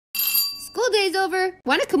School day's over.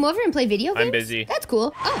 Want to come over and play video games? I'm busy. That's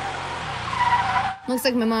cool. Oh. Looks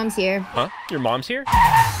like my mom's here. Huh? Your mom's here?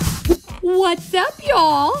 What's up,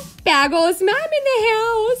 y'all? Baggles Mom in the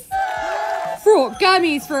house. Fruit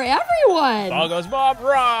gummies for everyone. Boggs Bob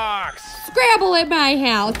rocks. Scrabble at my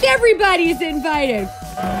house. Everybody's invited.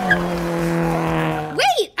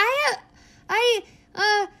 Wait, I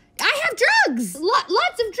have drugs.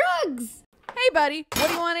 Lots of drugs. Hey, buddy, what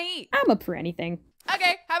do you want to eat? I'm up for anything.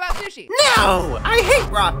 Okay, how about sushi? No! I hate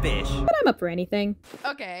raw fish! But I'm up for anything.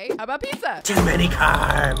 Okay, how about pizza? Too many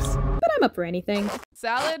carbs! But I'm up for anything.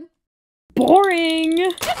 Salad? Boring!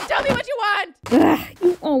 Just tell me what you want! Ugh,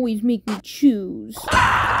 you always make me choose.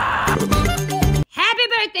 Happy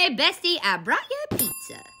birthday, bestie. I brought you a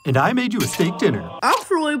pizza. And I made you a steak dinner.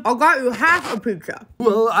 Actually, I got you half a pizza.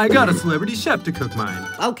 Well, I got a celebrity chef to cook mine.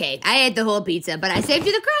 Okay, I ate the whole pizza, but I saved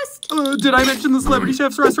you the crust. Did I mention the celebrity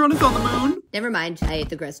chef's restaurant is on the moon? Never mind, I ate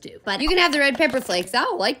the crust too. But you can have the red pepper flakes. I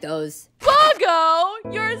don't like those. Boggo,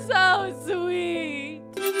 you're so sweet.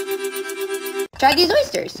 Try these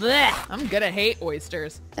oysters. Blech, I'm gonna hate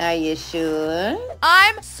oysters. Are you sure?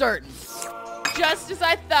 I'm certain. Just as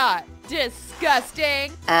I thought.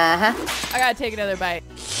 Disgusting. Uh-huh. I gotta take another bite.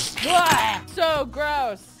 Ugh, so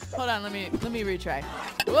gross. Hold on, let me retry.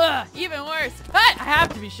 Ugh, even worse. But I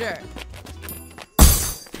have to be sure.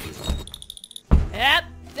 Yep,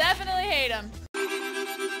 definitely hate them.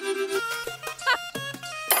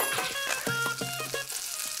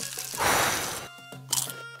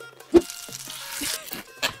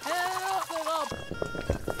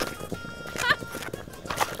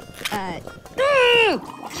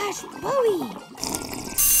 Gosh, Chloe.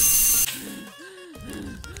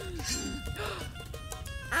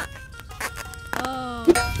 Oh.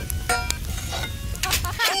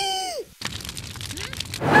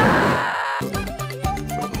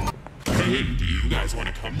 Hey, do you guys want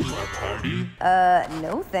to come to our party?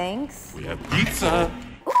 No thanks. We have pizza.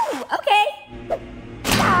 Ooh, okay.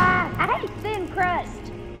 I hate thin crust.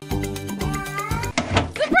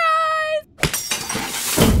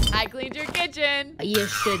 I cleaned your kitchen. You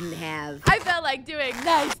shouldn't have. I felt like doing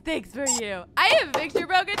nice things for you. I even fixed your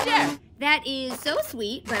broken chair. That is so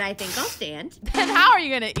sweet, but I think I'll stand. Then how are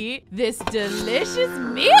you gonna eat this delicious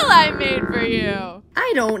meal I made for you?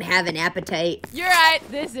 I don't have an appetite. You're right,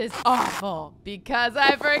 this is awful because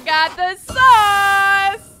I forgot the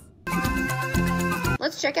sauce.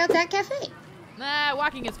 Let's check out that cafe. Nah,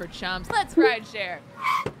 walking is for chumps. Let's ride share.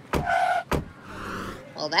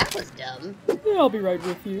 Well, that was dumb. Yeah, I'll be right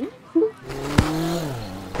with you.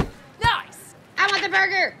 Nice. I want the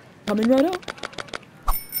burger. Coming right up.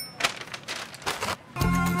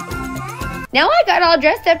 Now I got all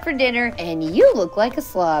dressed up for dinner, and you look like a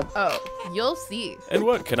slob. Oh, you'll see. And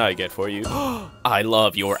what can I get for you? I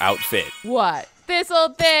love your outfit. What? This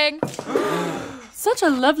old thing? Such a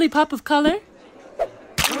lovely pop of color.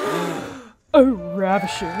 Oh,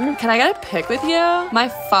 ravishing. Can I get a pic with you? My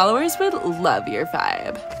followers would love your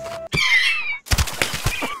vibe.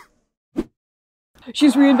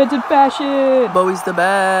 She's reinvented fashion. Bowie's the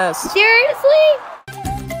best. Seriously?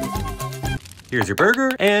 Here's your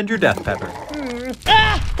burger and your death pepper.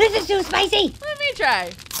 This is too spicy. Let me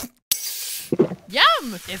try.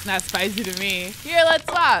 Yum! It's not spicy to me. Here, let's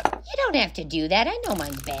swap. You don't have to do that. I know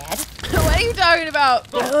mine's bad. What are you talking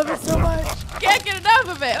about? I love it so much. Can't get enough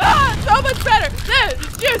of it. Ah, so much better. This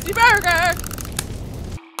juicy burger.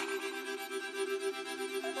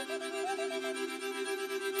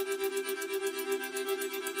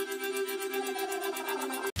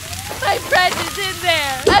 My friend is in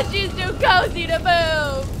there, and she's too cozy to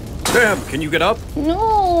move. Sam, can you get up?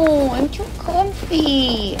 No, I'm too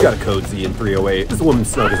comfy. Got a code Z in 308. This woman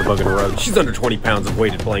snug as a bug in a rug. She's under 20 pounds of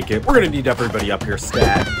weighted blanket. We're gonna need everybody up here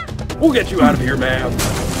stat. We'll get you out of here, ma'am.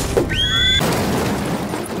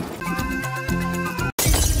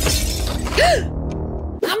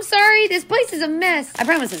 I'm sorry, this place is a mess. I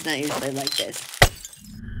promise it's not usually like this.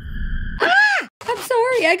 Ah! I'm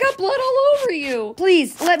sorry, I got blood all over you.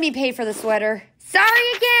 Please, let me pay for the sweater.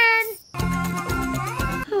 Sorry again.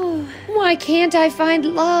 Why can't I find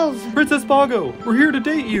love? Princess Boggo, we're here to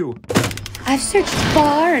date you. I've searched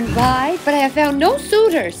far and wide, but I have found no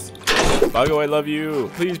suitors. Boggo, I love you.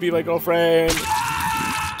 Please be my girlfriend.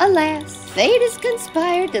 Alas, fate has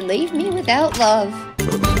conspired to leave me without love.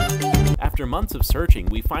 After months of searching,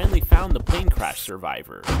 we finally found the plane crash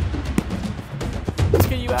survivor. Let's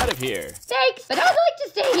get you out of here. Thanks, but I'd like to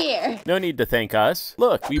stay here. No need to thank us.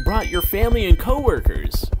 Look, we brought your family and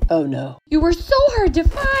coworkers. Oh no. You were so hard to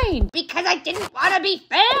find. Because I didn't want to be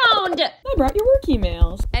found. I brought your work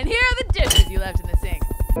emails. And here are the dishes you left in the sink.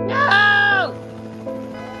 No!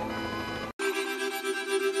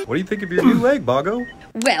 What do you think of your new leg, Boggo?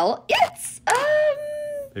 Well, it's,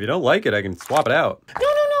 If you don't like it, I can swap it out.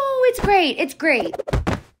 No, it's great. It's great.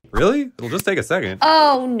 Really? It'll just take a second.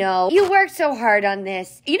 Oh, no. You worked so hard on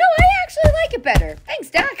this. You know, I actually like it better. Thanks,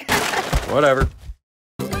 Doc. Whatever.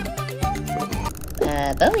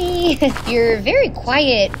 Bowie, you're very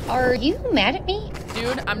quiet. Are you mad at me?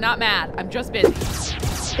 Dude, I'm not mad. I'm just busy.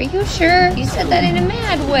 Are you sure? You said that in a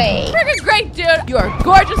mad way. Freaking great, dude. You are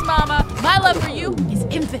gorgeous, mama. My love for you is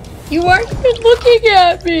infinite. You aren't even looking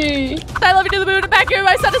at me. I love you to the moon and back here.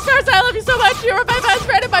 My son and stars. I love you so much. You are my best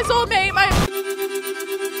friend and my soulmate.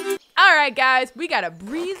 All right, guys. We got a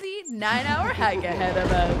breezy 9-hour hike ahead of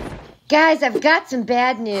us. Guys, I've got some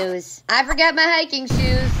bad news. I forgot my hiking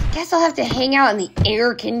shoes. Guess I'll have to hang out in the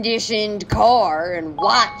air-conditioned car and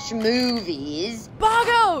watch movies.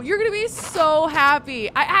 Boggo, you're gonna be so happy.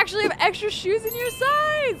 I actually have extra shoes in your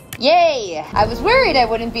size. Yay! I was worried I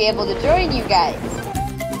wouldn't be able to join you guys.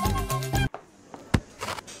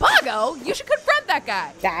 Boggo, you should confront that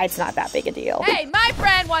guy. It's not that big a deal. Hey, my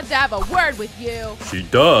friend wants to have a word with you. She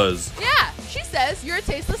does. Yeah, she says you're a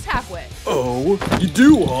tasteless halfwit. Oh, you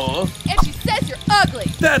do, huh? And she says you're ugly.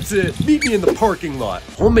 That's it. Meet me in the parking lot.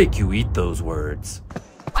 I'll make you eat those words.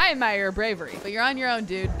 I admire your bravery, but you're on your own,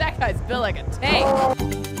 dude. That guy's built like a tank.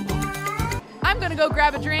 I'm gonna go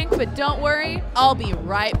grab a drink, but don't worry, I'll be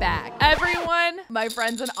right back. Everyone, my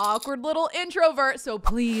friend's an awkward little introvert, so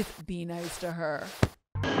please be nice to her.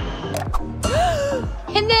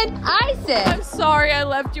 And then I said, I'm sorry I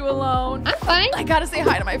left you alone. I'm fine. I gotta say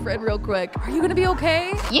hi to my friend real quick. Are you gonna be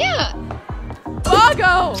okay? Yeah,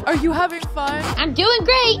 Boggo, are you having fun? I'm doing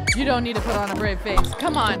great. You don't need to put on a brave face.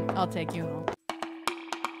 Come on, I'll take you home.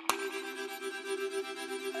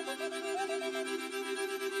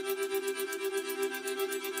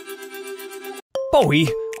 Bowie,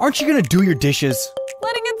 aren't you gonna do your dishes?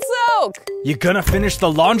 Letting it soak. You gonna finish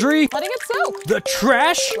the laundry? Letting it soak. The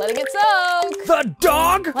trash? Letting it soak. The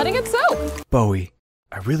dog? Letting it soak. Bowie,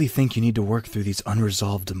 I really think you need to work through these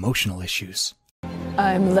unresolved emotional issues.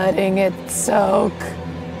 I'm letting it soak.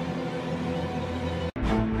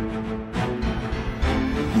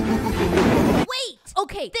 Wait!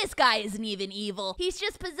 Okay, this guy isn't even evil. He's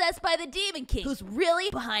just possessed by the Demon King, who's really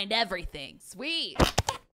behind everything. Sweet.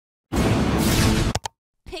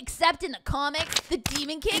 Except in the comics, the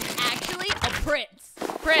Demon King's actually a prince.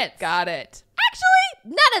 Prince. Got it.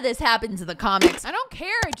 Actually, none of this happens in the comics. I don't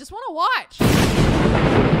care, I just want to watch.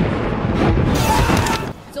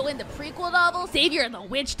 So in the prequel novel, Savior and the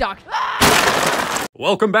Witch Doctor.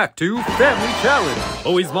 Welcome back to Family Challenge.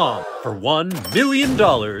 Bowie's mom. For $1 million,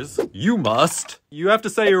 you have to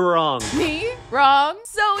say you're wrong. Me? Wrong?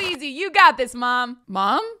 So easy, you got this, Mom.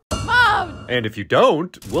 Mom? Mom! And if you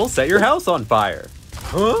don't, we'll set your house on fire.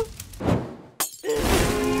 Huh?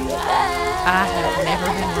 I have never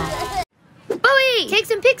been wrong. Bowie, take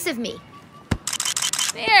some pics of me.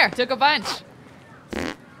 There, took a bunch.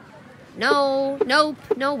 No, nope,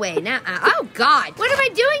 no way. Oh, God. What am I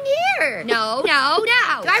doing here? No. Do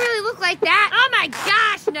I really look like that? Oh, my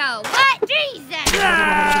gosh, no. What? Jesus.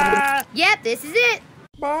 Yep, this is it.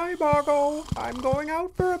 Bye, Boggo. I'm going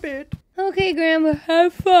out for a bit. Okay, Grandma,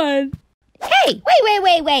 have fun. Hey,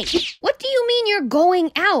 wait. What do you mean you're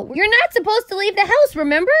going out? You're not supposed to leave the house,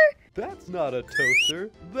 remember? That's not a toaster.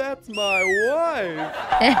 That's my wife.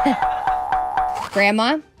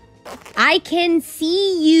 Grandma, I can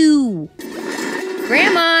see you.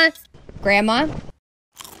 Grandma,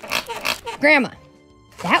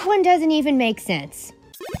 that one doesn't even make sense.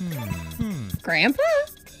 Grandpa?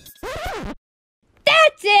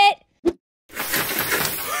 That's it!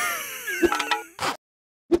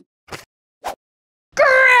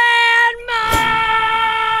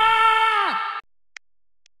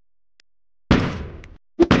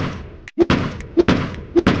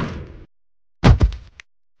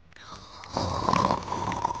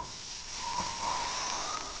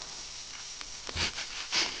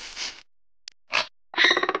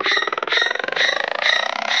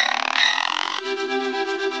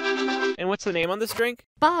 And what's the name on this drink?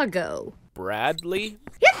 Boggo. Bradley?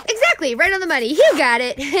 Yep, exactly. Right on the money. You got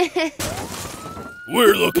it.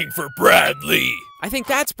 We're looking for Bradley. I think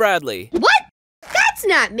that's Bradley. What? That's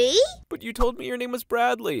not me. But you told me your name was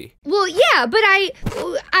Bradley. Well, yeah, but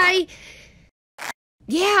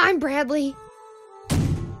Yeah, I'm Bradley.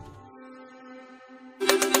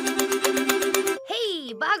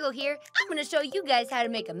 Hey, Boggo here. I'm gonna show you guys how to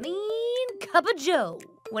make a mean cup of joe.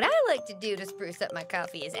 What I like to do to spruce up my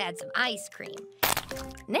coffee is add some ice cream.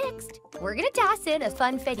 Next, we're gonna toss in a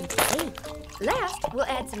funfetti cake. Last, we'll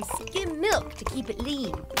add some skim milk to keep it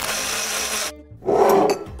lean.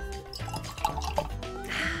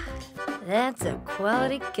 That's a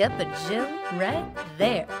quality cup of joe right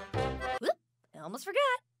there. Whoop, I almost forgot.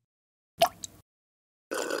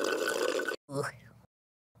 Ugh,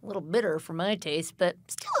 a little bitter for my taste, but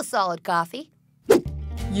still a solid coffee.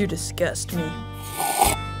 You disgust me.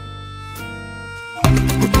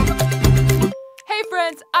 Hey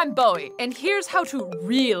friends, I'm Bowie, and here's how to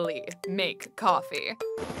really make coffee.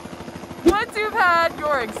 Once you've had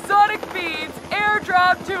your exotic beans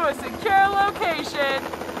airdropped to a secure location,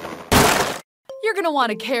 you're gonna want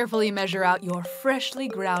to carefully measure out your freshly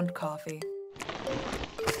ground coffee.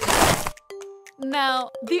 Now,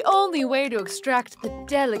 the only way to extract the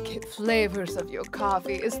delicate flavors of your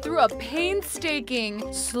coffee is through a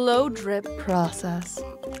painstaking, slow drip process.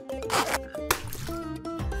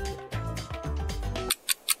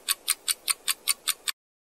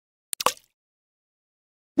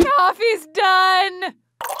 Coffee's done!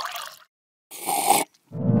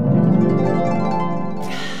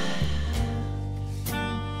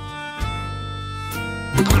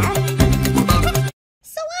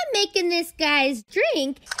 So I'm making this guy's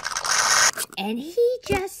drink, and he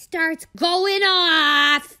just starts going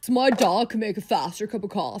off. So my dog can make a faster cup of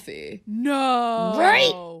coffee. No!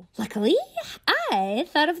 Right? Luckily, I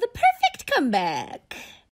thought of the perfect comeback.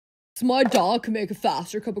 So my dog can make a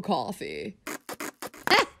faster cup of coffee.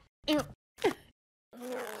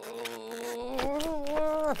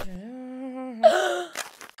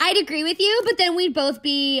 I'd agree with you, but then we'd both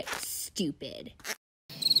be stupid.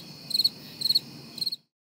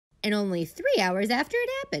 And only 3 hours after it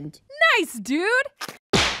happened. Nice, dude!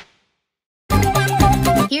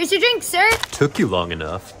 Here's your drink, sir. Took you long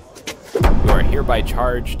enough. You are hereby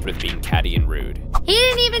charged with being catty and rude. He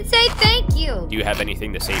didn't even say thank you. Do you have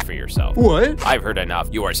anything to say for yourself? What? I've heard enough.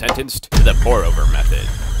 You are sentenced to the pour-over method.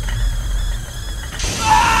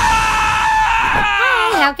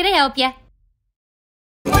 Hi, how can I help you?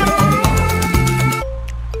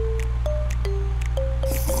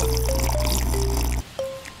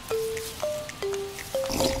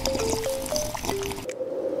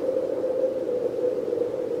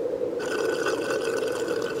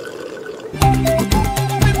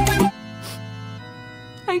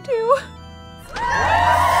 I do.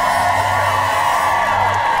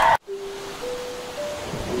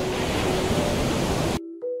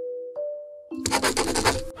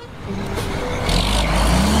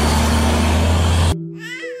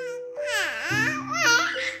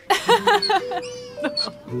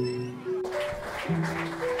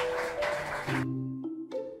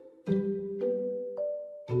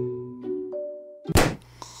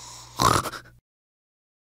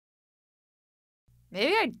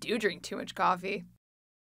 Maybe I do drink too much coffee.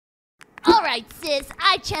 All right, sis,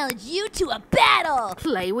 I challenge you to a battle.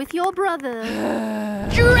 Play with your brother.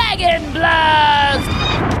 Dragon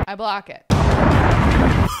Blast! I block it.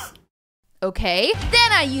 Okay,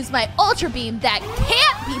 Then I use my Ultra Beam that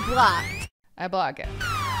can't be blocked. I block it.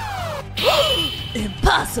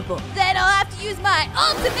 Impossible. Then I'll have to use my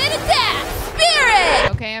ultimate attack,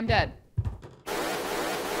 Spirit! Okay, I'm dead.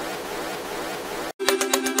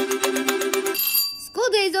 School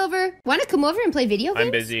day's over. Want to come over and play video games?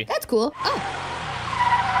 I'm busy. That's cool.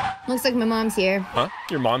 Oh. Looks like my mom's here. Huh?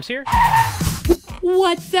 Your mom's here?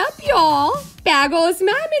 What's up, y'all? Baggle's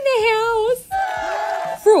mom in the house.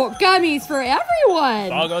 Fruit gummies for everyone.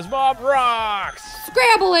 Boggs Bob rocks!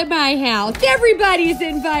 Scrabble at my house. Everybody's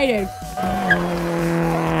invited.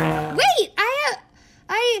 Wait, I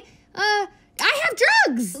have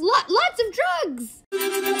drugs. Lots of drugs.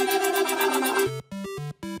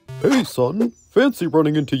 Hey, son. Fancy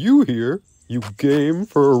running into you here. You game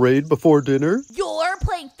for a raid before dinner? You're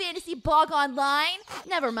playing Fantasy Bog Online?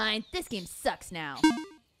 Never mind, this game sucks now.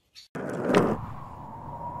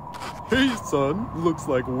 Hey, son. Looks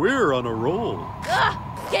like we're on a roll. Ugh,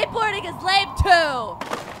 skateboarding is lame too!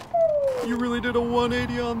 You really did a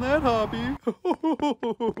 180 on that hobby.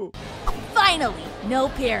 Finally, no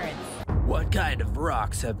parents. What kind of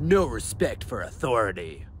rocks have no respect for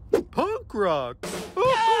authority? Punk rock.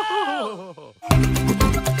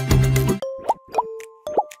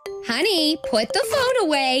 Honey, put the phone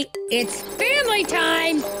away. It's family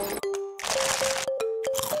time.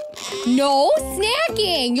 No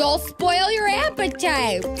snacking. You'll spoil your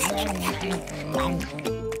appetite.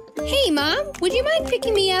 Hey, Mom, would you mind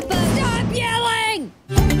picking me up a... Stop yelling!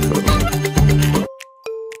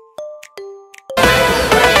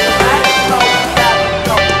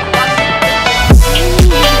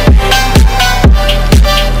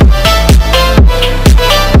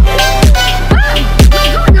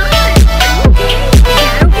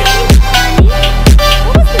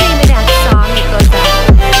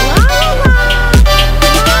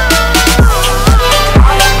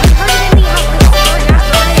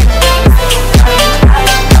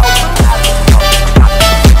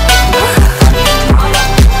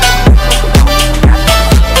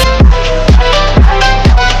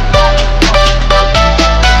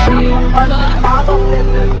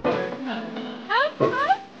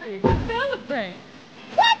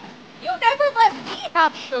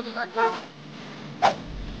 top sugar. I'm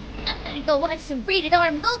gonna go watch some Rated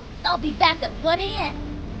R movies. I'll be back at 1 a.m.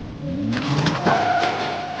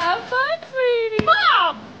 Have fun, sweetie.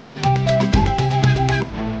 Mom!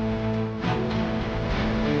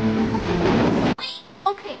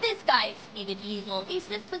 Okay, this guy is even evil. He's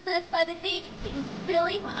just possessed by the demon. He's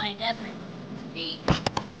really behind everything.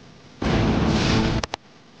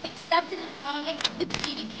 Except in the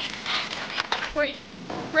demon can't.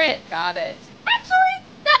 Brit, got it. Actually,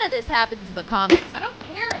 none of this happens in the comics. I don't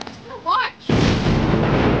care. I'm just gonna watch.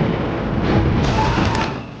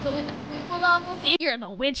 So in the prequel novel, you're the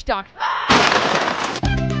witch doctor.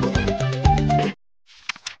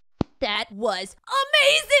 That was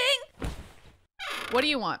amazing! What do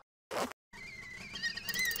you want?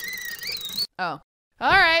 Oh.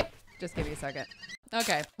 All right. Just give me a second.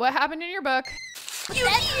 Okay. What happened in your book? You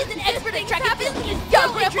is an expert at tracking business. Your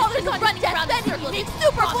grandfather's on running around in circles. It's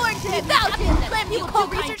super boring to him. Thousands of claim you call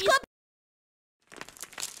research club.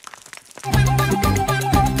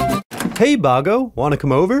 Hey, Boggo, wanna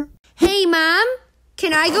come over? Hey, Mom.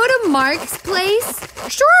 Can I go to Mark's place?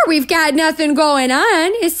 Sure, we've got nothing going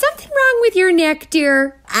on. Is something wrong with your neck,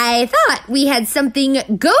 dear? I thought we had something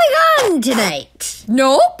going on tonight.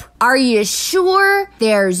 Nope. Are you sure?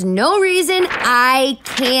 There's no reason I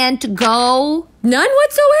can't go? None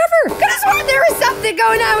whatsoever. Could have sworn there was something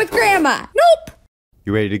going on with Grandma. Nope.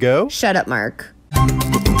 You ready to go? Shut up, Mark.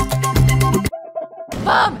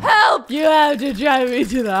 Mom, help! You have to drive me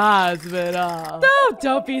to the hospital. No,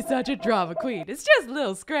 don't be such a drama queen. It's just a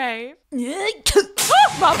little scrape.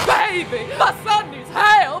 Oh, my baby! My son needs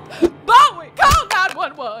help! Bowie, call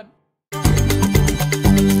 911!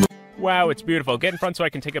 Wow, it's beautiful. Get in front so I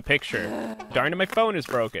can take a picture. Darn it, my phone is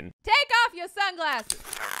broken. Take off your sunglasses.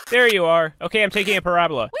 There you are. Okay, I'm taking a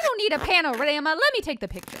parabola. We don't need a panorama. Let me take the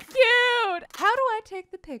picture. Cute! How do I take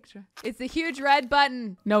the picture? It's the huge red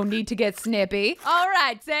button. No need to get snippy. All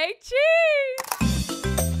right, say cheese!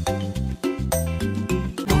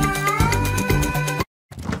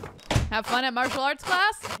 Have fun at martial arts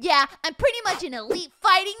class? Yeah, I'm pretty much an elite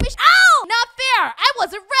fighting machine. Ow! Not fair! I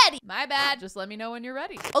wasn't ready! My bad. Just let me know when you're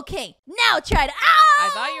ready. Okay, now try to. Ow! I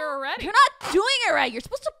thought you were ready. You're not doing it right. You're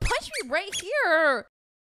supposed to punch me right here.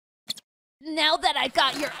 Now that I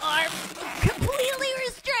got your arm completely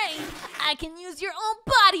restrained, I can use your own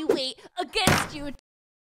body weight against you.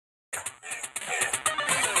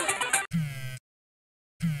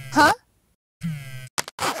 Huh?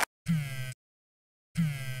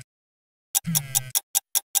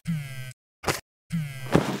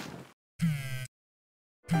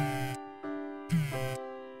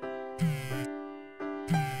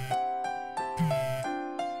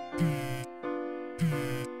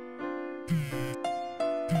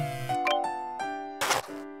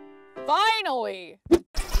 Finally!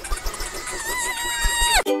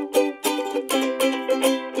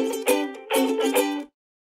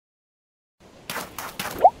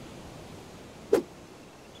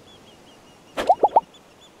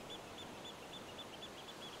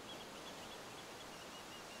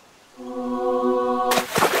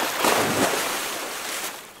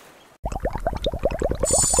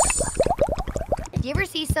 You ever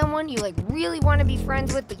see someone you like really want to be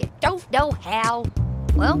friends with, but you don't know how?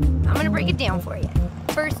 Well, I'm gonna break it down for you.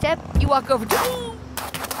 First step, you walk over to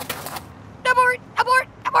abort, abort,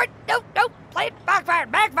 abort, nope, nope, play it,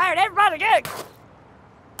 backfired, everybody get it.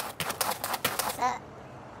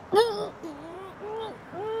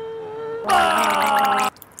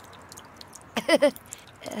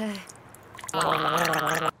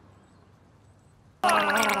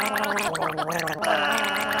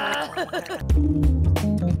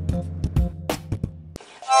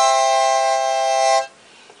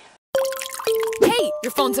 Hey,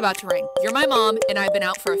 your phone's about to ring. You're my mom, and I've been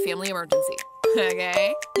out for a family emergency.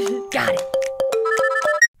 Okay? Got it.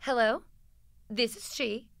 Hello? This is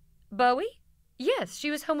she. Bowie? Yes, she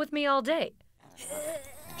was home with me all day.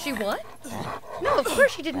 She what? No, of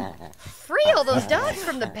course she didn't free all those dogs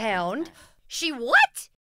from the pound. She what?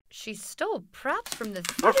 She stole props from the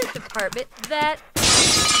theater department. That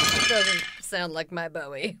doesn't sound like my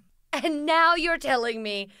Bowie. And now you're telling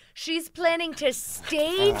me she's planning to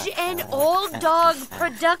stage an all-dog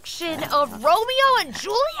production of Romeo and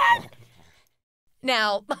Juliet?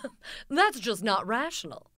 Now, that's just not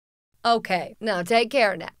rational. Okay, now take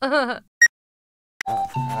care now.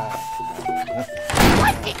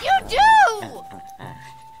 What did you do?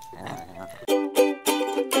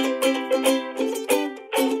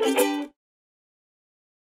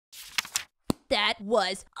 That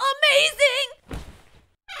was amazing!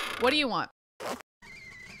 What do you want?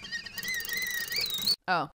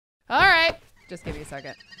 Oh. All right. Just give me a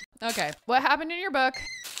second. Okay, what happened in your book?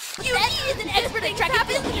 You is an expert at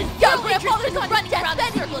tracking billions. Your grandfather's on running around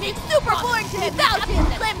in circles. It's super boring to him. Thousands of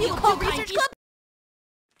claim you call research club.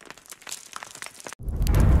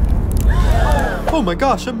 Oh my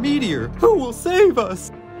gosh, a meteor! Who will save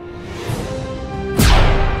us?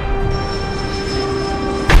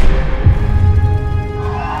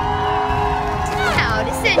 Now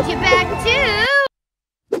to send you back to...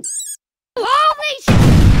 Holy sh...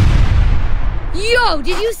 Yo,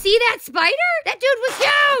 did you see that spider? That dude was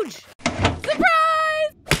huge!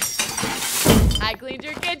 Surprise! I cleaned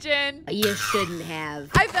your kitchen. You shouldn't have.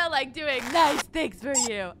 I felt like doing nice things for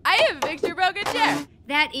you. I even fixed your broken chair.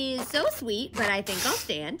 That is so sweet, but I think I'll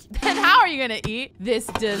stand. Then how are you gonna eat this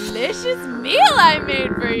delicious meal I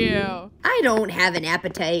made for you? I don't have an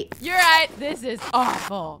appetite. You're right, this is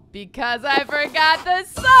awful because I forgot the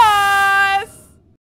song.